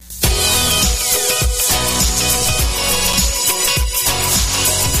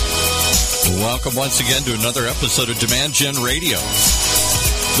welcome once again to another episode of Demand Gen Radio,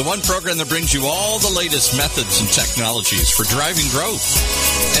 the one program that brings you all the latest methods and technologies for driving growth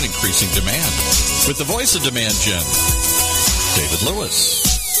and increasing demand. With the voice of Demand Gen, David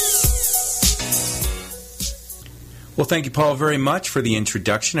Lewis. Well, thank you, Paul, very much for the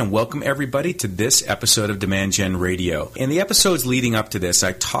introduction, and welcome everybody to this episode of Demand Gen Radio. In the episodes leading up to this,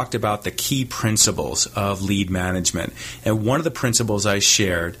 I talked about the key principles of lead management, and one of the principles I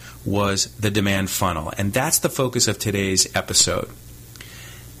shared was the demand funnel, and that's the focus of today's episode.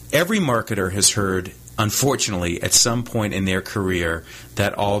 Every marketer has heard, unfortunately, at some point in their career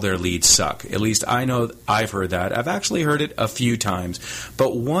that all their leads suck. At least I know I've heard that. I've actually heard it a few times,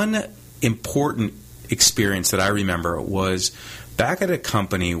 but one important experience that I remember was back at a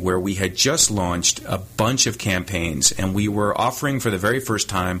company where we had just launched a bunch of campaigns, and we were offering for the very first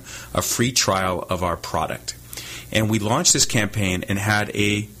time a free trial of our product. And we launched this campaign and had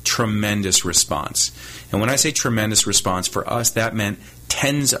a tremendous response. And when I say tremendous response, for us that meant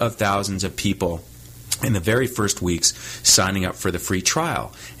tens of thousands of people in the very first weeks signing up for the free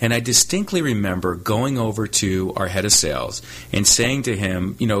trial. And I distinctly remember going over to our head of sales and saying to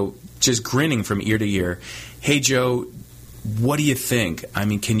him, just grinning from ear to ear, "Hey, Joe, what do you think? I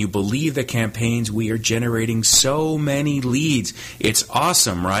mean, can you believe the campaigns? We are generating so many leads. It's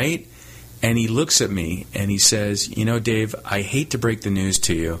awesome, right?" And he looks at me and he says, "Dave, I hate to break the news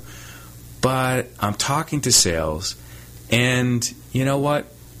to you, but I'm talking to sales, and you know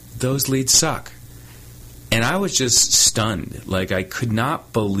what? Those leads suck." And I was just stunned. Like, I could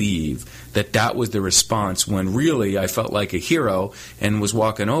not believe that was the response, when really I felt like a hero and was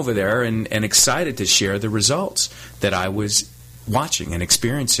walking over there and excited to share the results that I was watching and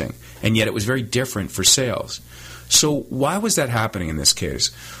experiencing. And yet it was very different for sales. So why was that happening in this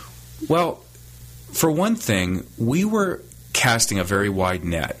case? Well, for one thing, we were casting a very wide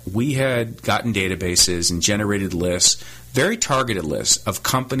net. We had gotten databases and generated lists, very targeted lists of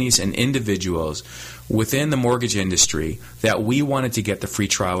companies and individuals within the mortgage industry that we wanted to get the free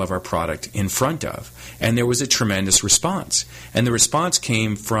trial of our product in front of. And there was a tremendous response. And the response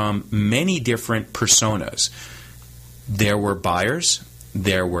came from many different personas. There were buyers,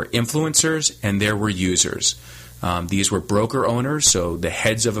 there were influencers, and there were users. These were broker owners, so the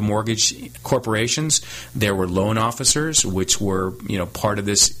heads of a mortgage corporations. There were loan officers, which were part of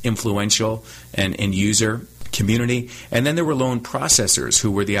this influential and user community. And then there were loan processors,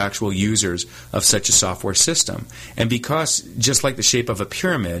 who were the actual users of such a software system. And because, just like the shape of a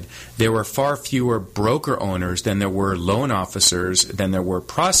pyramid, there were far fewer broker owners than there were loan officers, than there were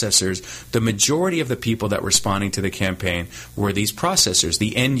processors, the majority of the people that were responding to the campaign were these processors,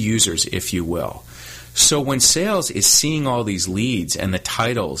 the end users, if you will. So when sales is seeing all these leads and the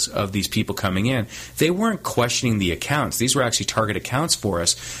titles of these people coming in, they weren't questioning the accounts. These were actually target accounts for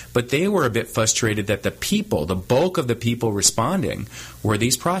us, but they were a bit frustrated that the bulk of the people responding were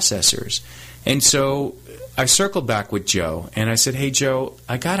these processors. And so I circled back with Joe and I said, "Hey, Joe,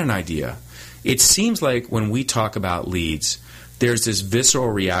 I got an idea. It seems like when we talk about leads, there's this visceral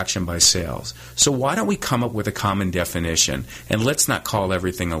reaction by sales. So why don't we come up with a common definition, and let's not call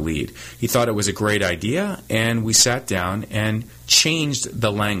everything a lead?" He thought it was a great idea, and we sat down and changed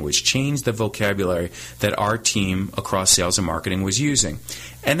the language, changed the vocabulary that our team across sales and marketing was using.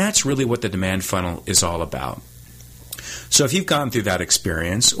 And that's really what the demand funnel is all about. So if you've gone through that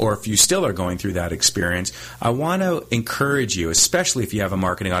experience, or if you still are going through that experience, I want to encourage you, especially if you have a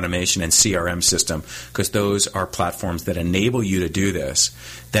marketing automation and CRM system, because those are platforms that enable you to do this,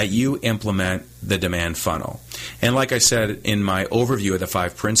 that you implement the demand funnel. And like I said in my overview of the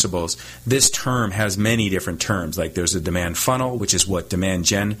 5 principles, this term has many different terms. Like there's the demand funnel, which is what Demand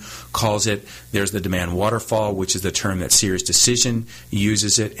Gen calls it. There's the demand waterfall, which is the term that SiriusDecision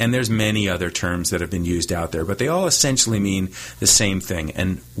uses it. And there's many other terms that have been used out there. But they all essentially mean the same thing.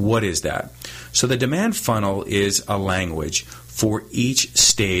 And what is that? So the demand funnel is a language for each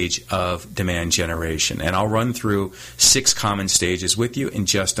stage of demand generation. And I'll run through 6 common stages with you in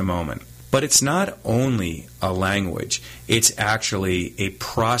just a moment. But it's not only a language, it's actually a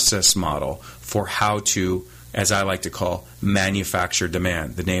process model for how to, as I like to call, manufacture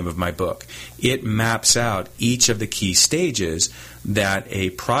demand, the name of my book. It maps out each of the key stages that a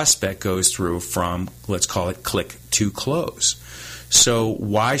prospect goes through from, let's call it, click to close. So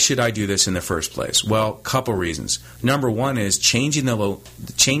why should I do this in the first place? Well, a couple reasons. Number one is changing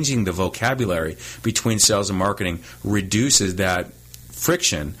the vocabulary between sales and marketing reduces that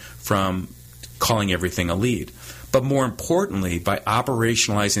friction from calling everything a lead. But more importantly, by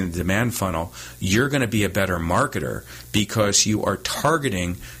operationalizing the demand funnel, you're going to be a better marketer because you are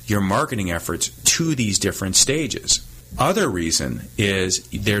targeting your marketing efforts to these different stages. other reason is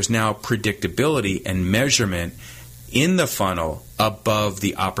there's now predictability and measurement in the funnel above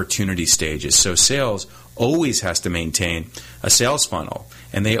the opportunity stages. So sales always has to maintain a sales funnel,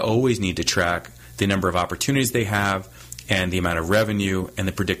 and they always need to track the number of opportunities they have and the amount of revenue and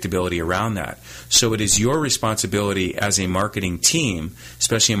the predictability around that. So it is your responsibility as a marketing team,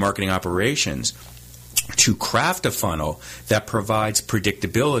 especially in marketing operations, to craft a funnel that provides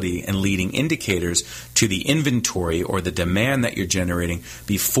predictability and leading indicators to the inventory or the demand that you're generating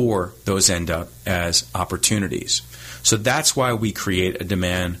before those end up as opportunities. So that's why we create a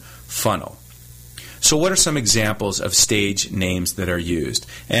demand funnel. So what are some examples of stage names that are used?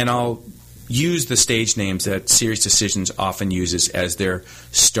 And I'll use the stage names that SiriusDecisions often uses as their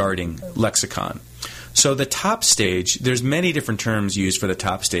starting lexicon. So the top stage, there's many different terms used for the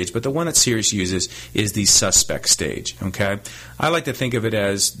top stage, but the one that Sirius uses is the suspect stage, okay? I like to think of it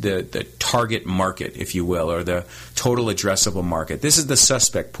as the target market, if you will, or the total addressable market. This is the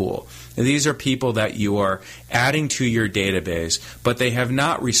suspect pool. And these are people that you are adding to your database, but they have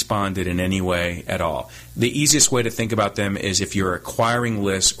not responded in any way at all. The easiest way to think about them is if you're acquiring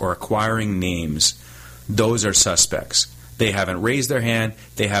lists or acquiring names, those are suspects. They haven't raised their hand,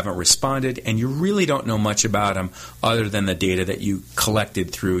 they haven't responded, and you really don't know much about them other than the data that you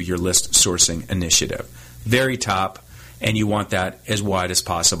collected through your list sourcing initiative. Very top, and you want that as wide as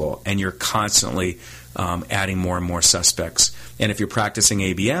possible, and you're constantly adding more and more suspects. And if you're practicing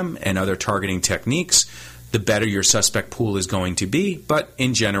ABM and other targeting techniques, the better your suspect pool is going to be, but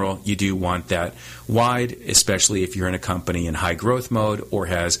in general, you do want that wide, especially if you're in a company in high growth mode or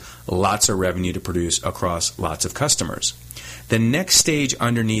has lots of revenue to produce across lots of customers. The next stage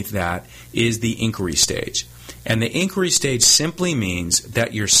underneath that is the inquiry stage. And the inquiry stage simply means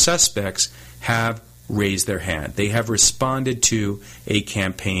that your suspects have raised their hand. They have responded to a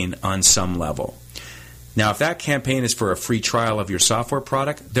campaign on some level. Now, if that campaign is for a free trial of your software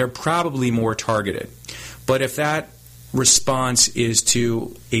product, they're probably more targeted. But if that response is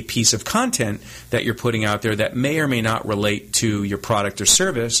to a piece of content that you're putting out there that may or may not relate to your product or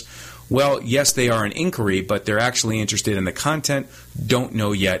service, well, yes, they are an inquiry, but they're actually interested in the content, don't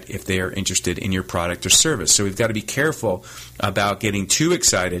know yet if they are interested in your product or service. So we've got to be careful about getting too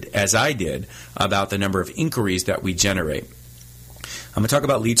excited, as I did, about the number of inquiries that we generate. I'm going to talk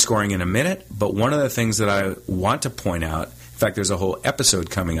about lead scoring in a minute, but one of the things that I want to point out, in fact, there's a whole episode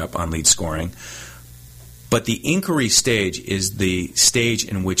coming up on lead scoring, but the inquiry stage is the stage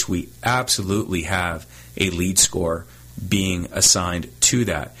in which we absolutely have a lead score being assigned to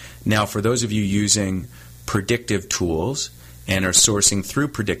that. Now, for those of you using predictive tools and are sourcing through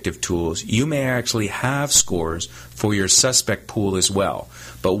predictive tools, you may actually have scores for your suspect pool as well.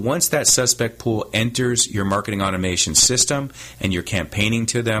 But once that suspect pool enters your marketing automation system and you're campaigning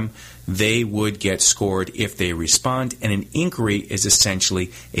to them, they would get scored if they respond, and an inquiry is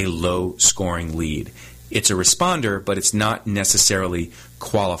essentially a low-scoring lead. It's a responder, but it's not necessarily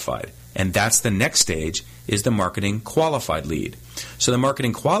qualified. And that's the next stage, is the marketing qualified lead. So the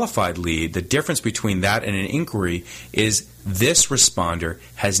marketing qualified lead, the difference between that and an inquiry is this responder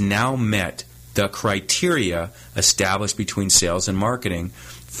has now met the criteria established between sales and marketing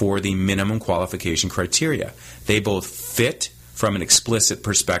for the minimum qualification criteria. They both fit from an explicit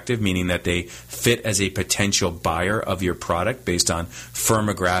perspective, meaning that they fit as a potential buyer of your product based on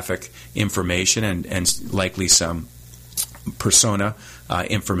firmographic information and likely some persona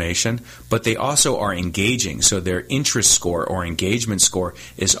information, but they also are engaging. So their interest score or engagement score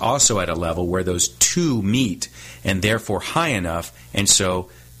is also at a level where those two meet and therefore high enough. And so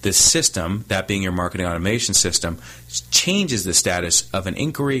the system, that being your marketing automation system, changes the status of an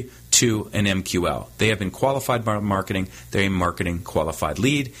inquiry to an MQL. They have been qualified by marketing, they're a marketing qualified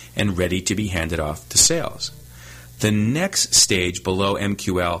lead and ready to be handed off to sales. The next stage below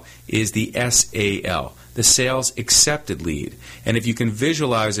MQL is the SAL, the sales accepted lead. And if you can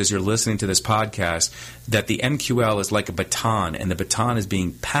visualize as you're listening to this podcast that the MQL is like a baton and the baton is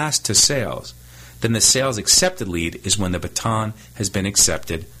being passed to sales, then the sales accepted lead is when the baton has been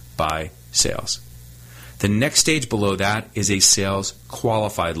accepted by sales. The next stage below that is a sales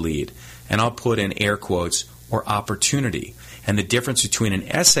qualified lead, and I'll put in air quotes, or opportunity. And the difference between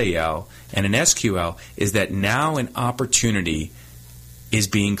an SAL and an SQL is that now an opportunity is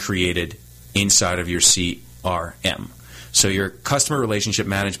being created inside of your CRM. So your customer relationship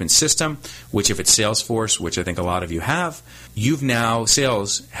management system, which if it's Salesforce, which I think a lot of you have,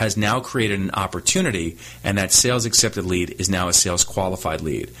 sales has now created an opportunity, and that sales accepted lead is now a sales qualified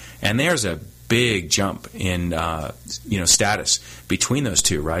lead. And there's a big jump in status between those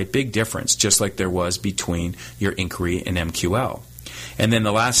two, right? Big difference, just like there was between your inquiry and MQL. And then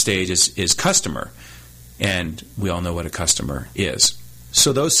the last stage is customer. and we all know what a customer is.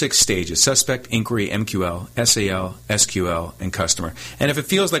 So those 6 stages: suspect, inquiry, MQL, SAL, SQL, and customer. And if it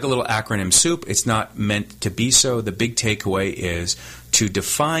feels like a little acronym soup, it's not meant to be so. The big takeaway is to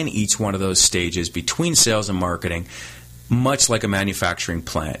define each one of those stages between sales and marketing, much like a manufacturing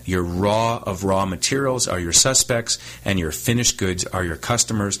plant. Your raw materials are your suspects, and your finished goods are your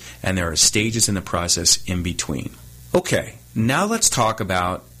customers, and there are stages in the process in between. Okay, now let's talk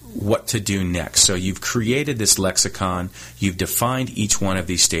about what to do next. So you've created this lexicon, you've defined each one of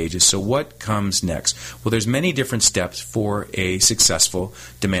these stages. So what comes next? Well, there's many different steps for a successful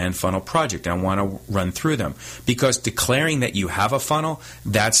demand funnel project, and I want to run through them, because declaring that you have a funnel,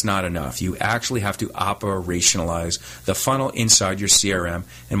 that's not enough. You actually have to operationalize the funnel inside your CRM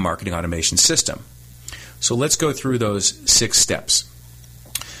and marketing automation system. So let's go through those 6 steps.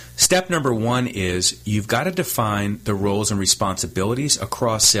 Step number 1 is you've got to define the roles and responsibilities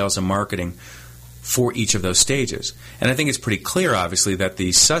across sales and marketing for each of those stages. And I think it's pretty clear, obviously, that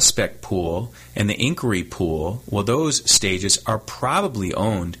the suspect pool and the inquiry pool, well, those stages are probably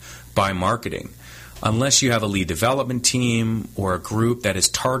owned by marketing, unless you have a lead development team or a group that is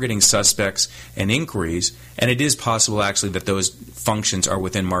targeting suspects and inquiries. And it is possible, actually, that those functions are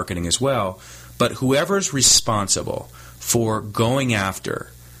within marketing as well. But whoever's responsible for going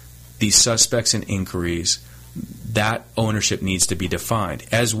after these suspects and inquiries, that ownership needs to be defined,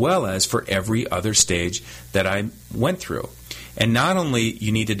 as well as for every other stage that I went through. And not only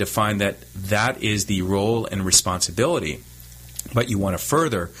you need to define that that is the role and responsibility, but you want to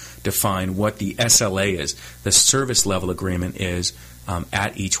further define what the SLA is, the service level agreement is,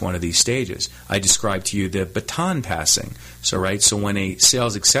 at each one of these stages. I described to you the baton passing. So when a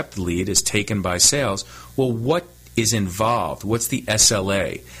sales accept lead is taken by sales, well, what is involved? What's the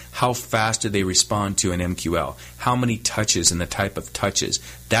SLA? How fast do they respond to an MQL? How many touches and the type of touches?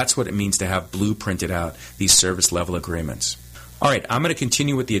 That's what it means to have blueprinted out these service level agreements. All right, I'm going to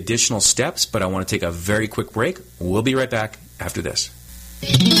continue with the additional steps, but I want to take a very quick break. We'll be right back after this.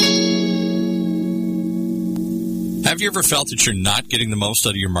 Have you ever felt that you're not getting the most out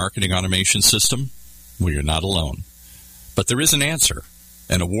of your marketing automation system? Well, you're not alone. But there is an answer.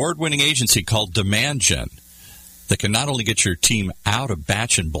 An award-winning agency called Demand Gen that can not only get your team out of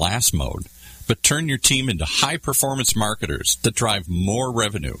batch and blast mode, but turn your team into high-performance marketers that drive more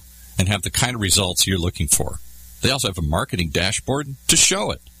revenue and have the kind of results you're looking for. They also have a marketing dashboard to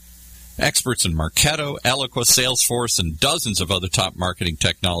show it. Experts in Marketo, Eloqua, Salesforce, and dozens of other top marketing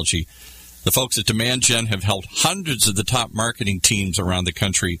technology, the folks at Demand Gen have helped hundreds of the top marketing teams around the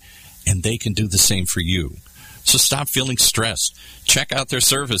country, and they can do the same for you. So stop feeling stressed. Check out their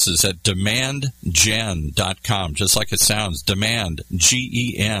services at demandgen.com, just like it sounds,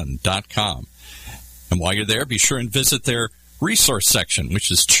 demandgen.com. And while you're there, be sure and visit their resource section,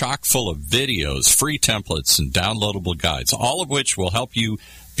 which is chock full of videos, free templates, and downloadable guides, all of which will help you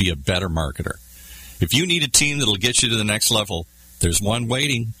be a better marketer. If you need a team that'll get you to the next level, there's one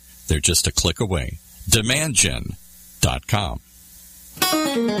waiting. They're just a click away. demandgen.com.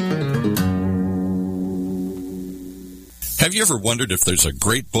 Have you ever wondered if there's a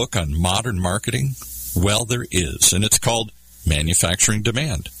great book on modern marketing? Well, there is, and it's called Manufacturing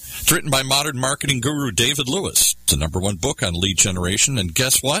Demand. It's written by modern marketing guru David Lewis. It's the #1 book on lead generation, and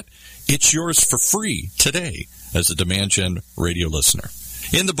guess what? It's yours for free today as a Demand Gen radio listener.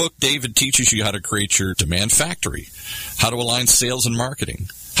 In the book, David teaches you how to create your demand factory, how to align sales and marketing,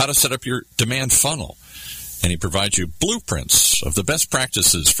 how to set up your demand funnel, and he provides you blueprints of the best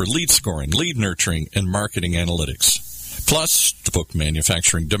practices for lead scoring, lead nurturing, and marketing analytics. Plus, the book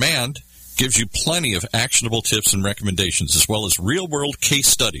Manufacturing Demand gives you plenty of actionable tips and recommendations, as well as real-world case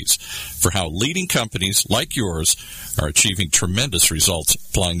studies for how leading companies like yours are achieving tremendous results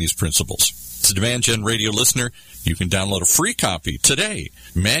applying these principles. As a Demand Gen radio listener, you can download a free copy today,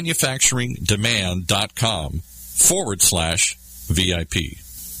 manufacturingdemand.com/VIP.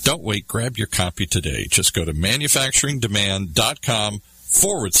 Don't wait, grab your copy today. Just go to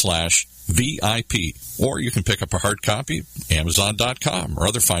manufacturingdemand.com/VIP. Or you can pick up a hard copy, Amazon.com, or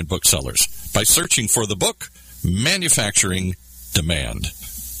other fine booksellers by searching for the book, Manufacturing Demand.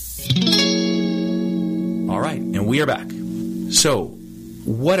 All right, and we are back. So,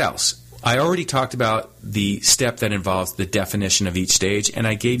 what else? I already talked about the step that involves the definition of each stage, and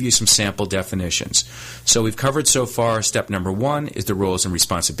I gave you some sample definitions. So we've covered so far, step number 1 is the roles and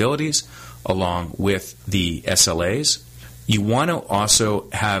responsibilities, along with the SLAs. You want to also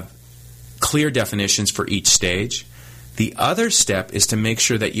have clear definitions for each stage. The other step is to make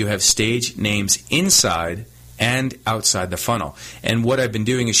sure that you have stage names inside and outside the funnel. And what I've been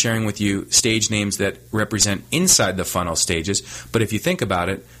doing is sharing with you stage names that represent inside the funnel stages. But if you think about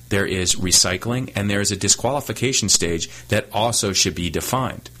it, there is recycling and there is a disqualification stage that also should be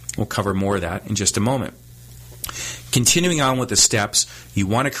defined. We'll cover more of that in just a moment. Continuing on with the steps, you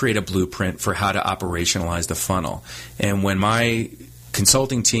want to create a blueprint for how to operationalize the funnel. And when my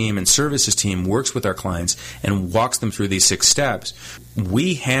consulting team and services team works with our clients and walks them through these 6 steps,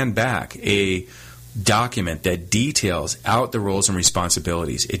 we hand back a document that details out the roles and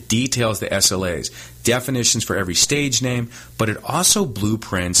responsibilities. It details the SLAs, definitions for every stage name, but it also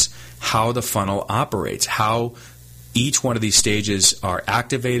blueprints how the funnel operates, how each one of these stages are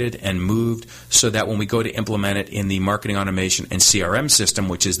activated and moved so that when we go to implement it in the marketing automation and CRM system,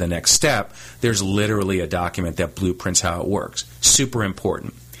 which is the next step, there's literally a document that blueprints how it works. Super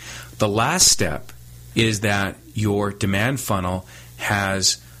important. The last step is that your demand funnel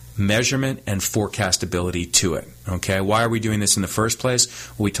has measurement and forecastability to it. Okay, why are we doing this in the first place?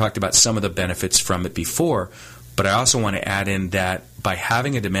 Well, we talked about some of the benefits from it before, but I also want to add in that by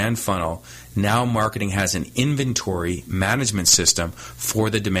having a demand funnel, now marketing has an inventory management system for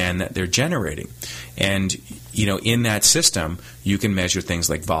the demand that they're generating. And, in that system, you can measure things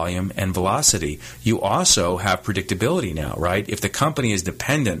like volume and velocity. You also have predictability now, right? If the company is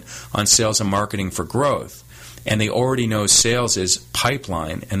dependent on sales and marketing for growth, and they already know sales is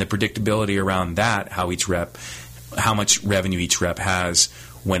pipeline and the predictability around that, how much revenue each rep has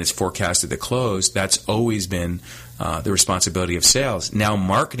when it's forecasted to close, that's always been the responsibility of sales. Now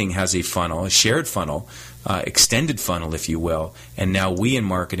marketing has a funnel, a shared funnel, extended funnel, if you will, and now we in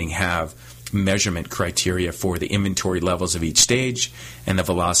marketing have measurement criteria for the inventory levels of each stage and the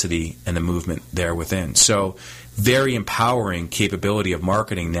velocity and the movement there within. So very empowering capability of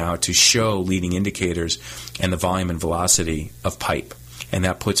marketing now to show leading indicators and the volume and velocity of pipe. And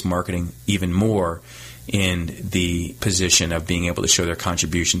that puts marketing even more in the position of being able to show their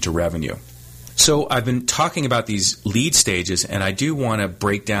contribution to revenue. So I've been talking about these lead stages, and I do want to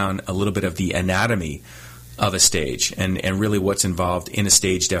break down a little bit of the anatomy of a stage and really what's involved in a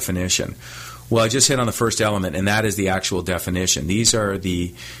stage definition. Well, I just hit on the first element, and that is the actual definition. These are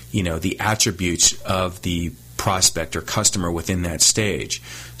the attributes of the prospect or customer within that stage.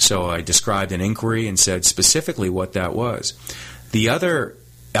 So I described an inquiry and said specifically what that was. The other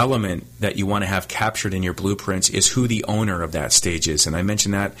element that you want to have captured in your blueprints is who the owner of that stage is. And I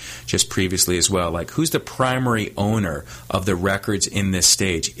mentioned that just previously as well. Like, who's the primary owner of the records in this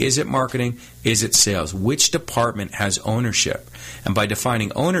stage? Is it marketing? Is it sales? Which department has ownership? And by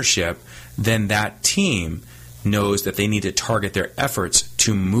defining ownership, then that team knows that they need to target their efforts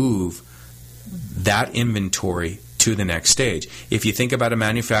to move that inventory to the next stage. If you think about a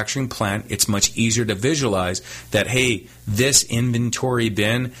manufacturing plant, it's much easier to visualize that, hey, this inventory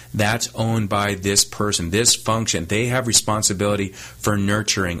bin, that's owned by this person, this function. They have responsibility for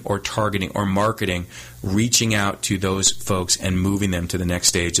nurturing or targeting or marketing, reaching out to those folks and moving them to the next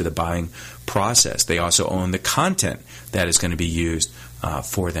stage of the buying process. They also own the content that is going to be used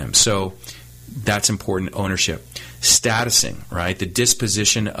for them. So that's important ownership. Statusing, right? The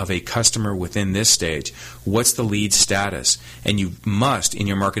disposition of a customer within this stage. What's the lead status? And you must, in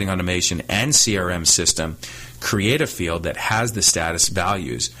your marketing automation and CRM system, create a field that has the status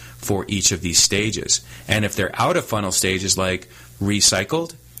values for each of these stages. And if they're out of funnel stages like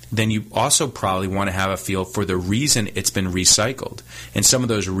recycled, then you also probably want to have a feel for the reason it's been recycled. And some of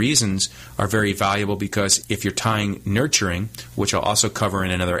those reasons are very valuable because if you're tying nurturing, which I'll also cover in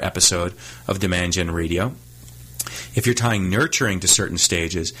another episode of Demand Gen Radio, if you're tying nurturing to certain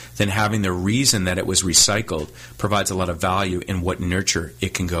stages, then having the reason that it was recycled provides a lot of value in what nurture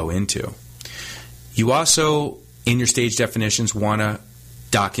it can go into. You also, in your stage definitions, want to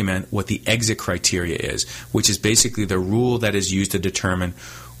document what the exit criteria is, which is basically the rule that is used to determine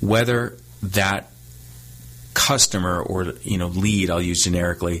whether that customer or lead, I'll use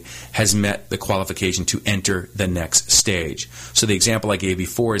generically, has met the qualification to enter the next stage. So the example I gave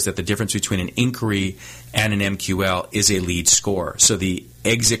before is that the difference between an inquiry and an MQL is a lead score. So the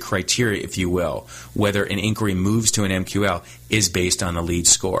exit criteria, if you will, whether an inquiry moves to an MQL is based on the lead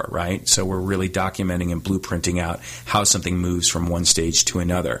score, right? So we're really documenting and blueprinting out how something moves from one stage to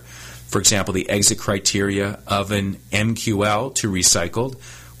another. For example, the exit criteria of an MQL to recycled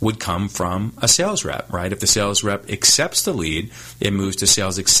would come from a sales rep, right? If the sales rep accepts the lead, it moves to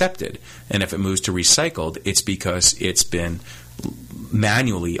sales accepted. And if it moves to recycled, it's because it's been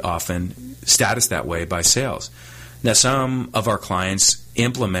manually often statused that way by sales. Now, some of our clients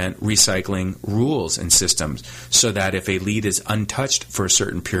implement recycling rules and systems so that if a lead is untouched for a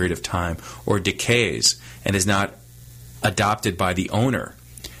certain period of time or decays and is not adopted by the owner,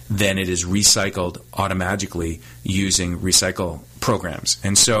 then it is recycled automatically using recycle programs.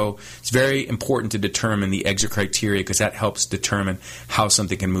 And so it's very important to determine the exit criteria because that helps determine how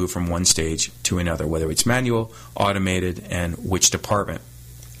something can move from one stage to another, whether it's manual, automated, and which department.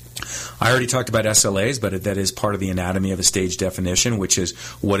 I already talked about SLAs, but that is part of the anatomy of a stage definition, which is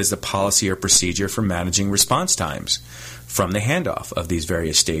what is the policy or procedure for managing response times from the handoff of these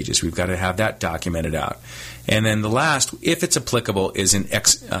various stages. We've got to have that documented out. And then the last, if it's applicable, is an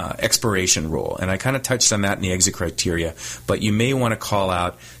expiration rule. And I kind of touched on that in the exit criteria, but you may want to call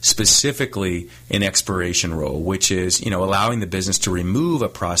out specifically an expiration rule, which is, allowing the business to remove a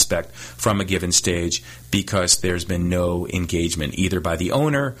prospect from a given stage because there's been no engagement, either by the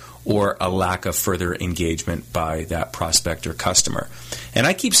owner or a lack of further engagement by that prospect or customer. And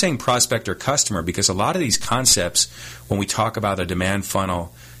I keep saying prospect or customer because a lot of these concepts, when we talk about a demand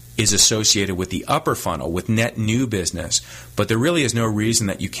funnel, is associated with the upper funnel, with net new business. But there really is no reason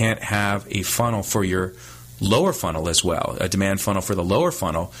that you can't have a funnel for your lower funnel as well, a demand funnel for the lower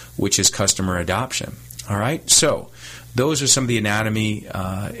funnel, which is customer adoption. All right? So those are some of the anatomy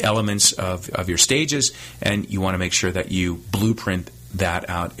elements of your stages, and you want to make sure that you blueprint that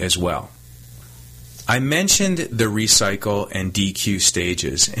out as well. I mentioned the recycle and DQ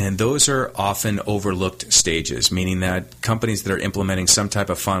stages, and those are often overlooked stages, meaning that companies that are implementing some type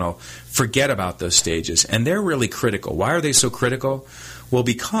of funnel forget about those stages, and they're really critical. Why are they so critical? Well,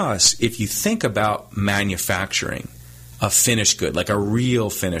 because if you think about manufacturing a finished good, like a real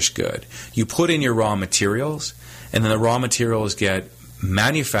finished good, you put in your raw materials, and then the raw materials get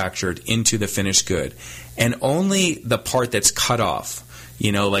manufactured into the finished good, and only the part that's cut off,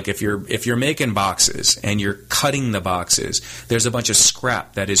 like if you're making boxes and you're cutting the boxes, there's a bunch of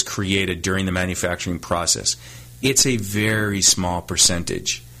scrap that is created during the manufacturing process. It's a very small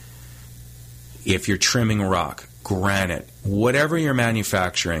percentage. If you're trimming rock, granite, whatever you're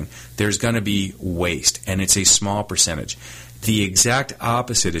manufacturing, there's going to be waste, and it's a small percentage. The exact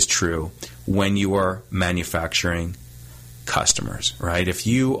opposite is true when you are manufacturing customers, right? If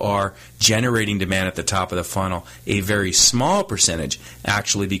you are generating demand at the top of the funnel, a very small percentage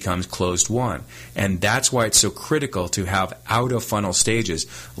actually becomes closed won. And that's why it's so critical to have out-of-funnel stages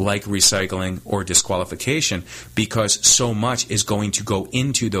like recycling or disqualification, because so much is going to go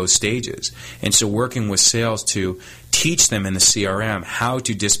into those stages. And so working with sales to teach them in the CRM how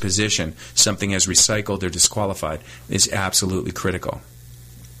to disposition something as recycled or disqualified is absolutely critical.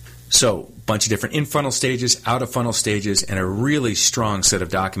 So, a bunch of different in-funnel stages, out-of-funnel stages, and a really strong set of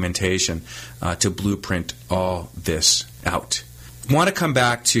documentation to blueprint all this out. I want to come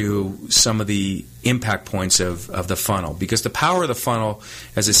back to some of the impact points of the funnel, because the power of the funnel,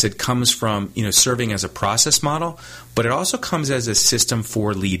 as I said, comes from serving as a process model, but it also comes as a system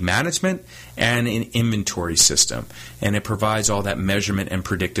for lead management and an inventory system, and it provides all that measurement and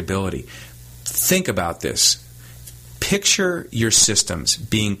predictability. Think about this. Picture your systems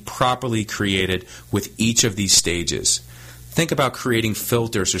being properly created with each of these stages. Think about creating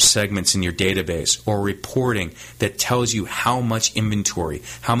filters or segments in your database or reporting that tells you how much inventory,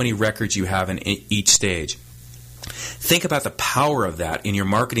 how many records you have in each stage. Think about the power of that in your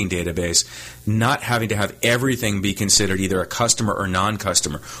marketing database, not having to have everything be considered either a customer or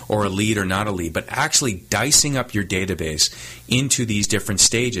non-customer or a lead or not a lead, but actually dicing up your database into these different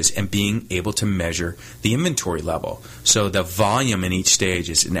stages and being able to measure the inventory level. So the volume in each stage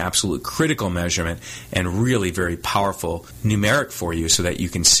is an absolute critical measurement and really very powerful numeric for you so that you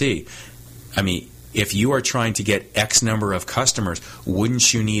can see. If you are trying to get X number of customers,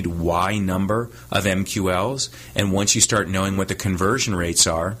 wouldn't you need Y number of MQLs? And once you start knowing what the conversion rates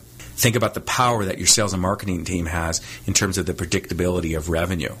are, think about the power that your sales and marketing team has in terms of the predictability of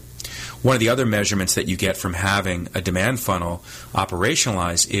revenue. One of the other measurements that you get from having a demand funnel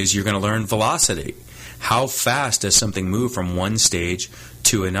operationalized is you're going to learn velocity. How fast does something move from one stage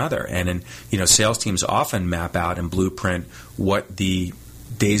to another? And sales teams often map out and blueprint what the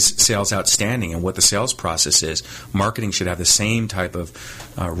days sales outstanding and what the sales process is. Marketing should have the same type of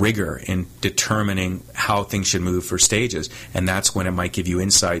rigor in determining how things should move for stages, and that's when it might give you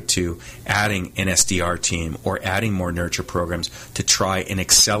insight to adding an SDR team or adding more nurture programs to try and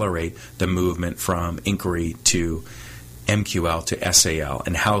accelerate the movement from inquiry to MQL to SAL,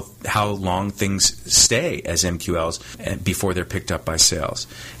 and how long things stay as MQLs before they're picked up by sales.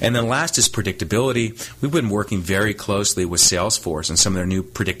 And then last is predictability. We've been working very closely with Salesforce and some of their new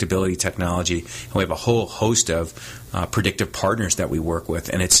predictability technology, and we have a whole host of predictive partners that we work with,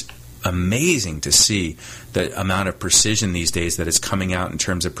 and it's amazing to see the amount of precision these days that is coming out in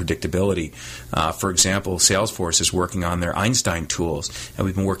terms of predictability. For example, Salesforce is working on their Einstein tools, and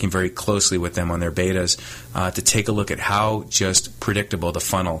we've been working very closely with them on their betas to take a look at how just predictable the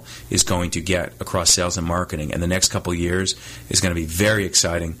funnel is going to get across sales and marketing. And the next couple of years is going to be very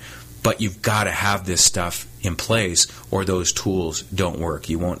exciting. But you've got to have this stuff in place or those tools don't work.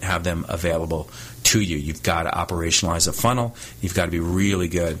 You won't have them available to you. You've got to operationalize a funnel. You've got to be really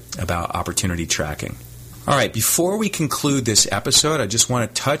good about opportunity tracking. All right, before we conclude this episode, I just want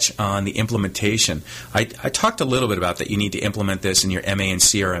to touch on the implementation. I talked a little bit about that you need to implement this in your MA and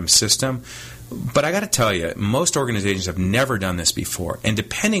CRM system. But I got to tell you, most organizations have never done this before. And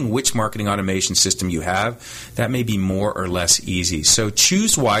depending which marketing automation system you have, that may be more or less easy. So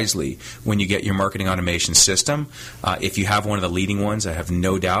choose wisely when you get your marketing automation system. If you have one of the leading ones, I have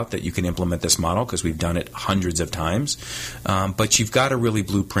no doubt that you can implement this model because we've done it hundreds of times. But you've got to really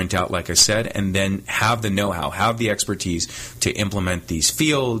blueprint out, like I said, and then have the know-how, have the expertise to implement these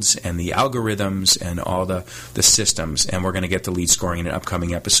fields and the algorithms and all the systems. And we're going to get to lead scoring in an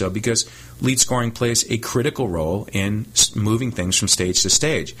upcoming episode because lead scoring plays a critical role in moving things from stage to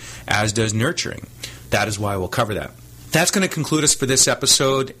stage, as does nurturing. That is why we'll cover that. That's going to conclude us for this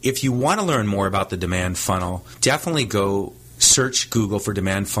episode. If you want to learn more about the demand funnel, definitely go search Google for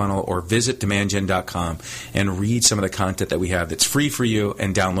demand funnel or visit demandgen.com and read some of the content that we have that's free for you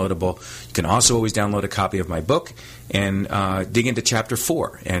and downloadable. You can also always download a copy of my book and dig into Chapter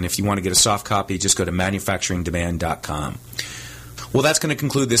 4. And if you want to get a soft copy, just go to manufacturingdemand.com. Well, that's going to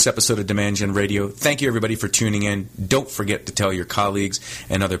conclude this episode of Demand Gen Radio. Thank you, everybody, for tuning in. Don't forget to tell your colleagues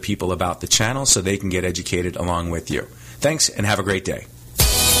and other people about the channel so they can get educated along with you. Thanks, and have a great day.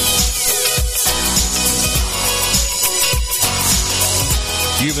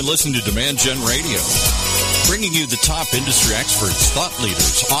 You've been listening to Demand Gen Radio, bringing you the top industry experts, thought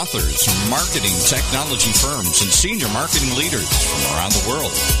leaders, authors, marketing technology firms, and senior marketing leaders from around the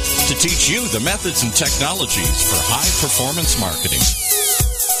world to teach you the methods and technologies for high-performance marketing.